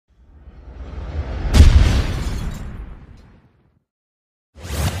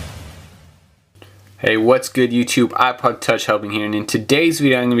Hey, what's good YouTube? iPod Touch Helping here, and in today's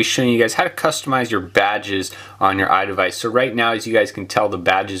video I'm going to be showing you guys how to customize your badges on your iDevice. So right now, as you guys can tell, the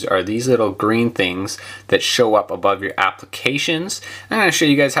badges are these little green things that show up above your applications. I'm going to show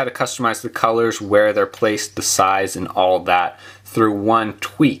you guys how to customize the colors, where they're placed, the size, and all that through one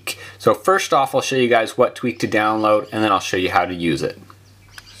tweak. So first off, I'll show you guys what tweak to download, and then I'll show you how to use it.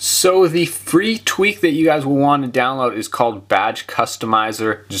 So the free tweak that you guys will want to download is called Badge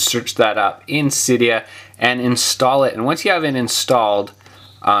Customizer. Just search that up in Cydia and install it. And once you have it installed,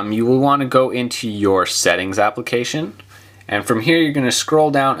 you will want to go into your settings application. And from here, you're going to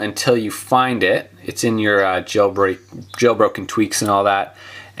scroll down until you find it. It's in your jailbroken tweaks and all that.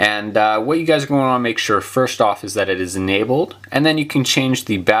 And what you guys are going to want to make sure first off is that it is enabled. And then you can change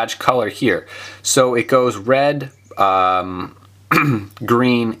the badge color here. So it goes red,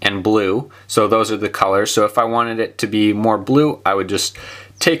 green and blue, so those are the colors. So if I wanted it to be more blue, I would just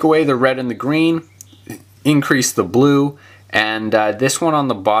take away the red and the green, increase the blue, and this one on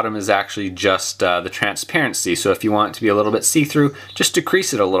the bottom is actually just the transparency. So if you want it to be a little bit see-through, just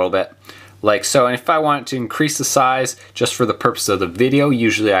decrease it a little bit like so. And if I want to increase the size just for the purpose of the video,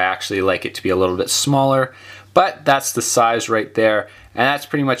 usually I actually like it to be a little bit smaller, but that's the size right there. And that's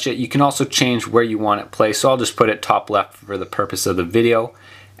pretty much it. You can also change where you want it placed. So I'll just put it top left for the purpose of the video.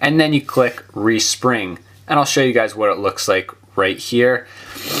 And then you click Respring. And I'll show you guys what it looks like right here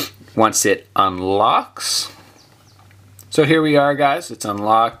once it unlocks. So here we are, guys. It's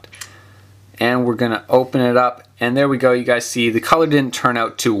unlocked. And we're going to open it up. And there we go. You guys see the color didn't turn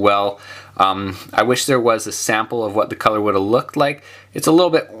out too well. I wish there was a sample of what the color would have looked like. It's a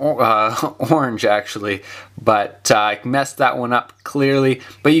little bit orange actually, but I messed that one up clearly.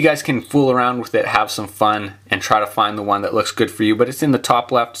 But you guys can fool around with it, have some fun, and try to find the one that looks good for you. But it's in the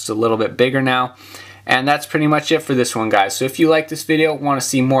top left, it's a little bit bigger now. And that's pretty much it for this one, guys. So if you like this video, want to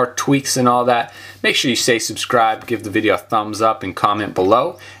see more tweaks and all that, make sure you stay subscribed, give the video a thumbs up, and comment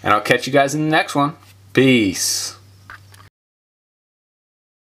below. And I'll catch you guys in the next one. Peace.